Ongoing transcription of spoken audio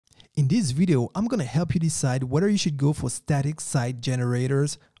In this video, I'm going to help you decide whether you should go for static site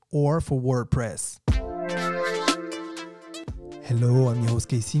generators or for WordPress. Hello, I'm your host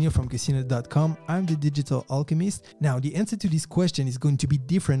Casino from Casino.com. I'm the digital alchemist. Now, the answer to this question is going to be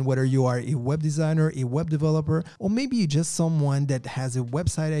different whether you are a web designer, a web developer, or maybe you're just someone that has a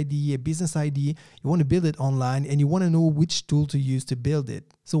website idea, a business idea, you want to build it online and you want to know which tool to use to build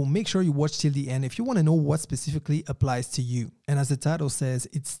it. So make sure you watch till the end if you want to know what specifically applies to you. And as the title says,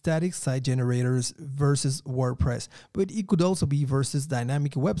 it's static site generators versus WordPress, but it could also be versus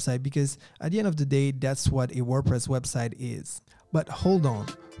dynamic website because at the end of the day, that's what a WordPress website is. But hold on,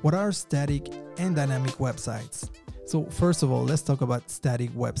 what are static and dynamic websites? So first of all, let's talk about static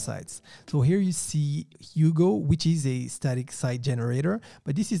websites. So here you see Hugo, which is a static site generator,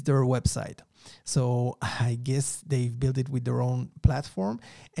 but this is their website. So I guess they've built it with their own platform,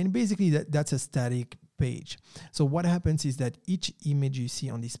 and basically that's a static page. So what happens is that each image you see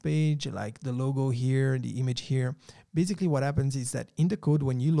on this page, like the logo here, the image here, basically what happens is that in the code,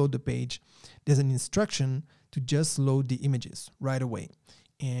 when you load the page, there's an instruction to just load the images right away.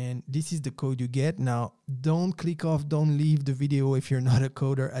 And this is the code you get. Now, don't click off, don't leave the video if you're not a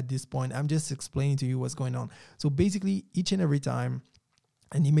coder at this point. I'm just explaining to you what's going on. So basically, each and every time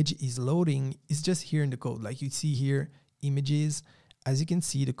an image is loading, it's just here in the code. Like you see here, images. As you can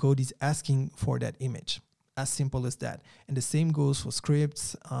see, the code is asking for that image. As simple as that. And the same goes for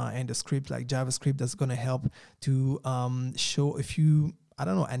scripts and the script like JavaScript that's going to help to show a few,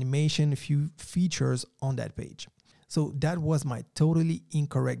 animation, a few features on that page. So that was my totally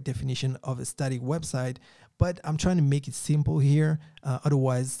incorrect definition of a static website, but I'm trying to make it simple here.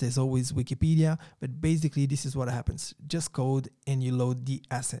 Otherwise, there's always Wikipedia, but basically this is what happens. Just code and you load the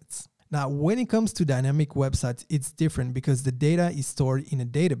assets. Now, when it comes to dynamic websites, it's different because the data is stored in a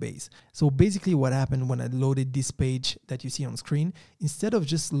database. So basically what happened when I loaded this page that you see on screen, instead of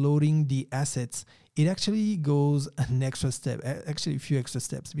just loading the assets, it actually goes an extra step, actually a few extra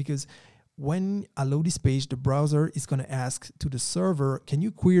steps, because when I load this page, the browser is going to ask to the server, can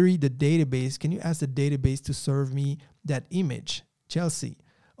you query the database? Can you ask the database to serve me that image, Chelsea?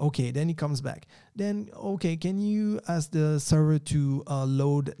 Okay, then it comes back. Then, okay, can you ask the server to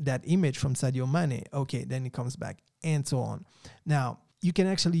load that image from Sadio Mane? Okay, then it comes back, and so on. Now, you can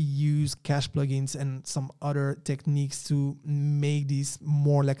actually use cache plugins and some other techniques to make this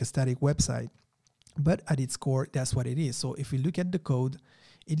more like a static website. But at its core, that's what it is. So if we look at the code,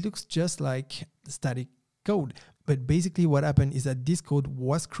 it looks just like static code. But basically what happened is that this code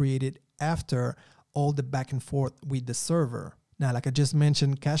was created after all the back and forth with the server. Now, like I just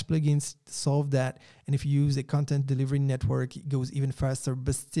mentioned, cache plugins solve that. And if you use a content delivery network, it goes even faster.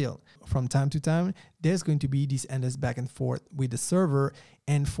 But still, from time to time, there's going to be this endless back and forth with the server.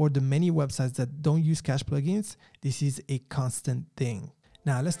 And for the many websites that don't use cache plugins, this is a constant thing.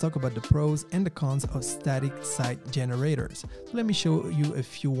 Now, let's talk about the pros and the cons of static site generators. So let me show you a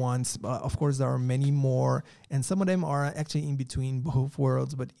few ones. Of course, there are many more, and some of them are actually in between both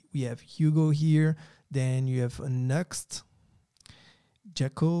worlds. But we have Hugo here. Then you have Nuxt,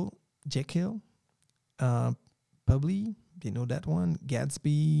 Jekyll, Publi, you know that one,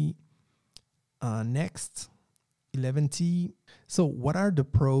 Gatsby, Next, 11T. So what are the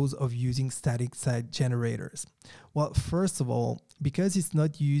pros of using static site generators? Well, first of all, because it's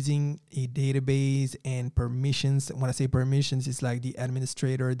not using a database and permissions, when I say permissions, it's like the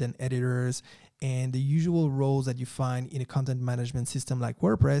administrator, then editors, and the usual roles that you find in a content management system like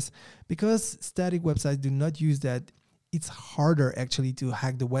WordPress, because static websites do not use that, it's harder actually to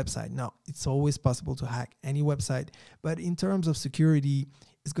hack the website. Now, it's always possible to hack any website, but in terms of security,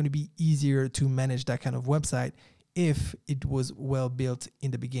 it's going to be easier to manage that kind of website if it was well built in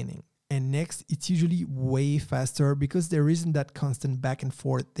the beginning. And next, it's usually way faster because there isn't that constant back and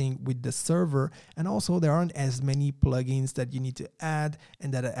forth thing with the server. And also there aren't as many plugins that you need to add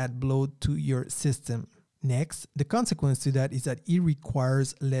and that add load to your system. Next, the consequence to that is that it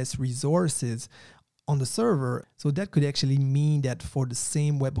requires less resources on the server. So that could actually mean that for the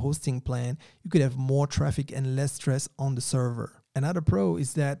same web hosting plan, you could have more traffic and less stress on the server. Another pro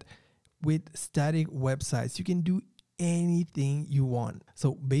is that with static websites, you can do anything you want.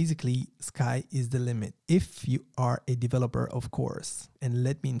 So basically, sky is the limit if you are a developer, of course. And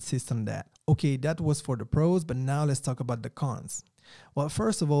let me insist on that. Okay, that was for the pros, but now let's talk about the cons. Well,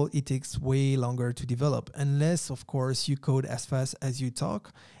 first of all, it takes way longer to develop, unless, of course, you code as fast as you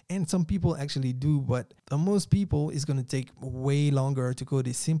talk. And some people actually do, but most people it's going to take way longer to code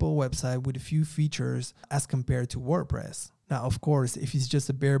a simple website with a few features as compared to WordPress. Now, of course, if it's just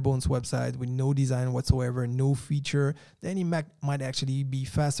a bare bones website with no design whatsoever, no feature, then it might actually be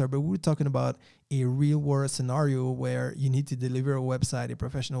faster. But we're talking about a real world scenario where you need to deliver a website, a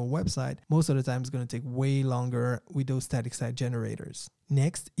professional website, most of the time it's going to take way longer with those static site generators.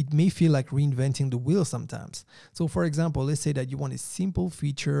 Next, it may feel like reinventing the wheel sometimes. So for example, let's say that you want a simple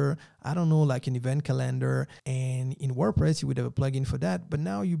feature, I don't know, like an event calendar, and in WordPress, you would have a plugin for that, but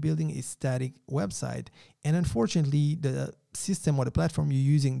now you're building a static website. And unfortunately, the system or the platform you're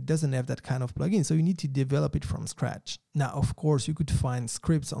using doesn't have that kind of plugin, so you need to develop it from scratch. Now, of course, you could find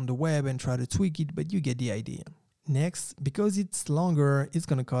scripts on the web and try to tweak it, but you get the idea. Next, because it's longer, it's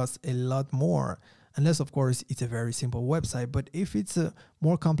going to cost a lot more. Unless, of course, it's a very simple website. But if it's a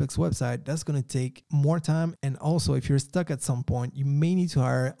more complex website, that's going to take more time. And also, if you're stuck at some point, you may need to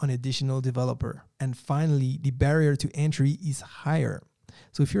hire an additional developer. And finally, the barrier to entry is higher.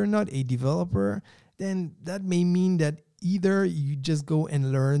 So if you're not a developer, then that may mean that either you just go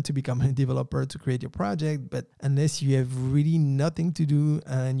and learn to become a developer to create your project, but unless you have really nothing to do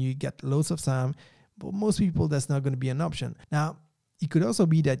and you get loads of time, for most people, that's not going to be an option. Now, it could also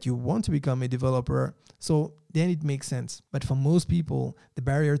be that you want to become a developer, so then it makes sense. But for most people, the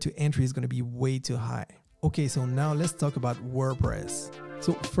barrier to entry is going to be way too high. Okay, so now let's talk about WordPress.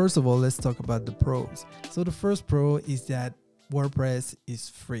 So first of all, let's talk about the pros. So the first pro is that WordPress is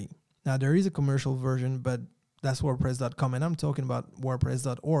free. Now there is a commercial version, but that's WordPress.com, and I'm talking about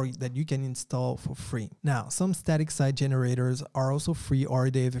WordPress.org that you can install for free. Now, some static site generators are also free, or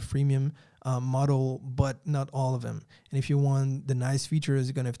they have a freemium model, but not all of them. And if you want the nice features,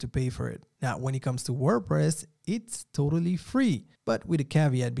 you're gonna have to pay for it. Now, when it comes to WordPress, it's totally free, but with a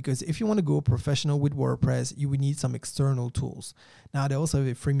caveat, because if you want to go professional with WordPress, you would need some external tools. Now, they also have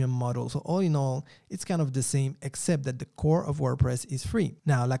a freemium model. So all in all, it's kind of the same, except that the core of WordPress is free.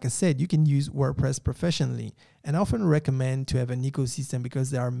 Now, like I said, you can use WordPress professionally, and I often recommend to have an ecosystem because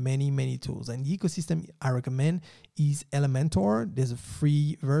there are many, many tools. And the ecosystem I recommend is Elementor. There's a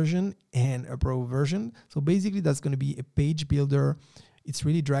free version and a pro version. So basically, that's going to be a page builder. It's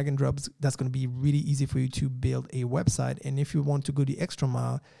really drag and drop. That's going to be really easy for you to build a website. And if you want to go the extra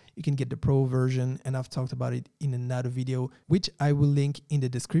mile, you can get the pro version. And I've talked about it in another video, which I will link in the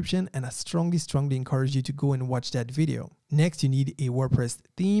description. And I strongly encourage you to go and watch that video. Next, you need a WordPress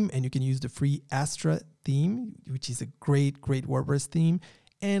theme, and you can use the free Astra theme, which is a great WordPress theme.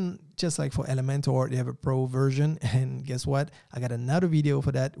 And just like for Elementor, they have a pro version. And guess what? I got another video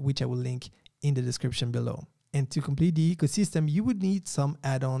for that, which I will link in the description below. And to complete the ecosystem, you would need some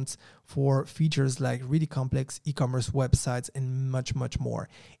add-ons for features like really complex e-commerce websites and much, much more.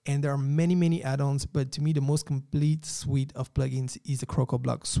 And there are many, many add-ons, but to me, the most complete suite of plugins is the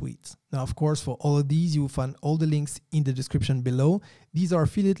CrocoBlock suite. Now, of course, for all of these, you will find all the links in the description below. These are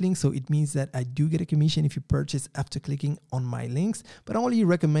affiliate links, so it means that I do get a commission if you purchase after clicking on my links. But I only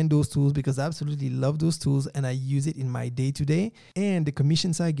recommend those tools because I absolutely love those tools and I use it in my day-to-day. And the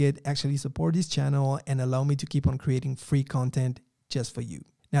commissions I get actually support this channel and allow me to keep on creating free content just for you.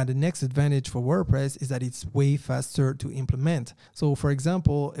 Now, the next advantage for WordPress is that it's way faster to implement. So for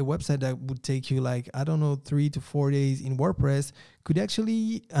example, a website that would take you like, I don't know, 3 to 4 days in WordPress could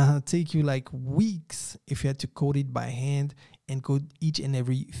actually take you like weeks if you had to code it by hand and code each and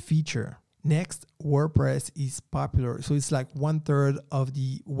every feature. Next, WordPress is popular. So it's like 1/3 of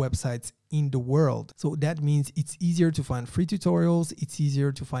the websites in the world. So that means it's easier to find free tutorials, it's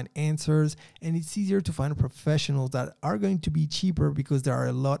easier to find answers, and it's easier to find professionals that are going to be cheaper because there are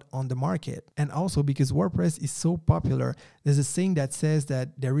a lot on the market. And also because WordPress is so popular, there's a saying that says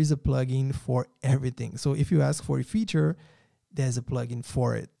that there is a plugin for everything. So if you ask for a feature, there's a plugin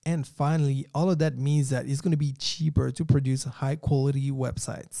for it. And finally, all of that means that it's going to be cheaper to produce high quality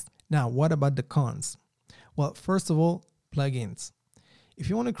websites. Now, what about the cons? Well, first of all, plugins. If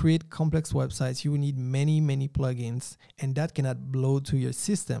you want to create complex websites, you will need many, many plugins, and that cannot blow to your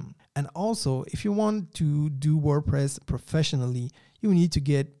system. And also, if you want to do WordPress professionally, you need to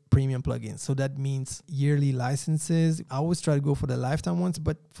get premium plugins. So that means yearly licenses. I always try to go for the lifetime ones,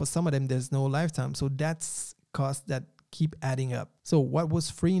 but for some of them, there's no lifetime. So that's costs that keep adding up. So what was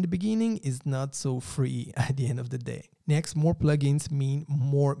free in the beginning is not so free at the end of the day. Next, more plugins mean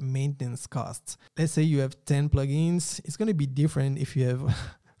more maintenance costs. Let's say you have 10 plugins. It's going to be different if you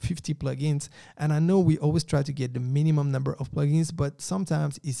have 50 plugins. And I know we always try to get the minimum number of plugins, but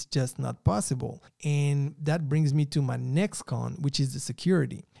sometimes it's just not possible. And that brings me to my next con, which is the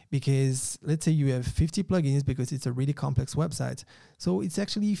security. Because let's say you have 50 plugins because it's a really complex website. So it's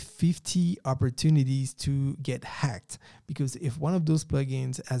actually 50 opportunities to get hacked. Because if one of those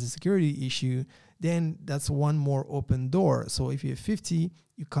plugins has a security issue, then that's one more open door. So if you have 50,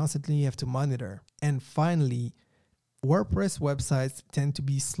 you constantly have to monitor. And finally, WordPress websites tend to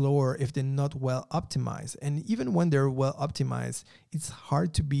be slower if they're not well optimized. And even when they're well optimized, it's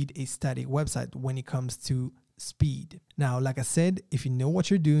hard to beat a static website when it comes to speed. Now, like I said, if you know what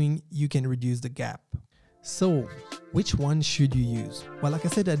you're doing, you can reduce the gap. So, which one should you use? Well, like I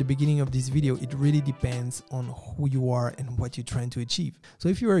said at the beginning of this video, it really depends on who you are and what you're trying to achieve. So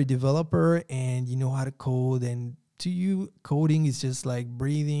if you're a developer and you know how to code, and to you coding is just like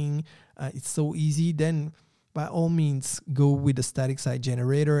breathing, it's so easy, then by all means, go with the static site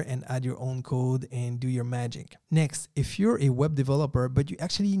generator and add your own code and do your magic. Next, if you're a web developer, but you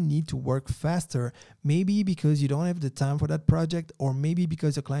actually need to work faster, maybe because you don't have the time for that project, or maybe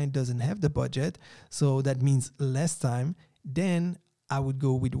because your client doesn't have the budget, so that means less time, then I would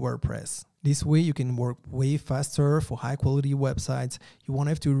go with WordPress. This way you can work way faster for high quality websites. You won't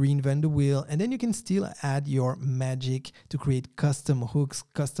have to reinvent the wheel, and then you can still add your magic to create custom hooks,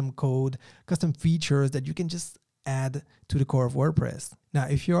 custom code, custom features that you can just add to the core of WordPress. Now,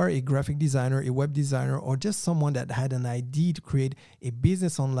 if you are a graphic designer, a web designer, or just someone that had an idea to create a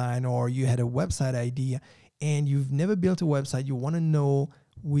business online, or you had a website idea and you've never built a website, you want to know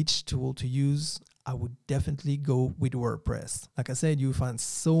which tool to use, I would definitely go with WordPress. Like I said, you find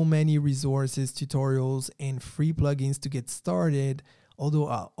so many resources, tutorials, and free plugins to get started. Although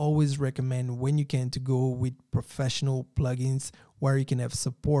I always recommend, when you can, to go with professional plugins where you can have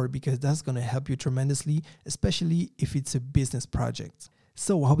support, because that's going to help you tremendously, especially if it's a business project.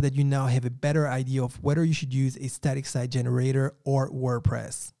 So I hope that you now have a better idea of whether you should use a static site generator or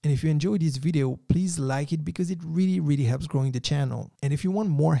WordPress. And if you enjoyed this video, please like it, because it really helps growing the channel. And if you want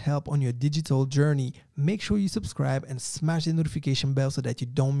more help on your digital journey, make sure you subscribe and smash the notification bell so that you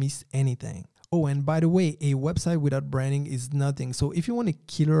don't miss anything. Oh, and by the way, a website without branding is nothing. So if you want a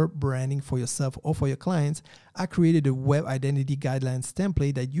killer branding for yourself or for your clients, I created a web identity guidelines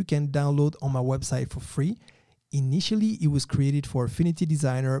template that you can download on my website for free. Initially, it was created for Affinity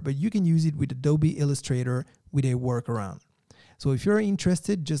Designer, but you can use it with Adobe Illustrator with a workaround. So if you're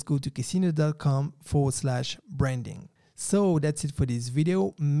interested, just go to casino.com/branding. So that's it for this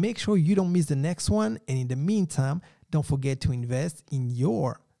video. Make sure you don't miss the next one. And in the meantime, don't forget to invest in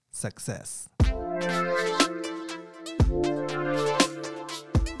your success.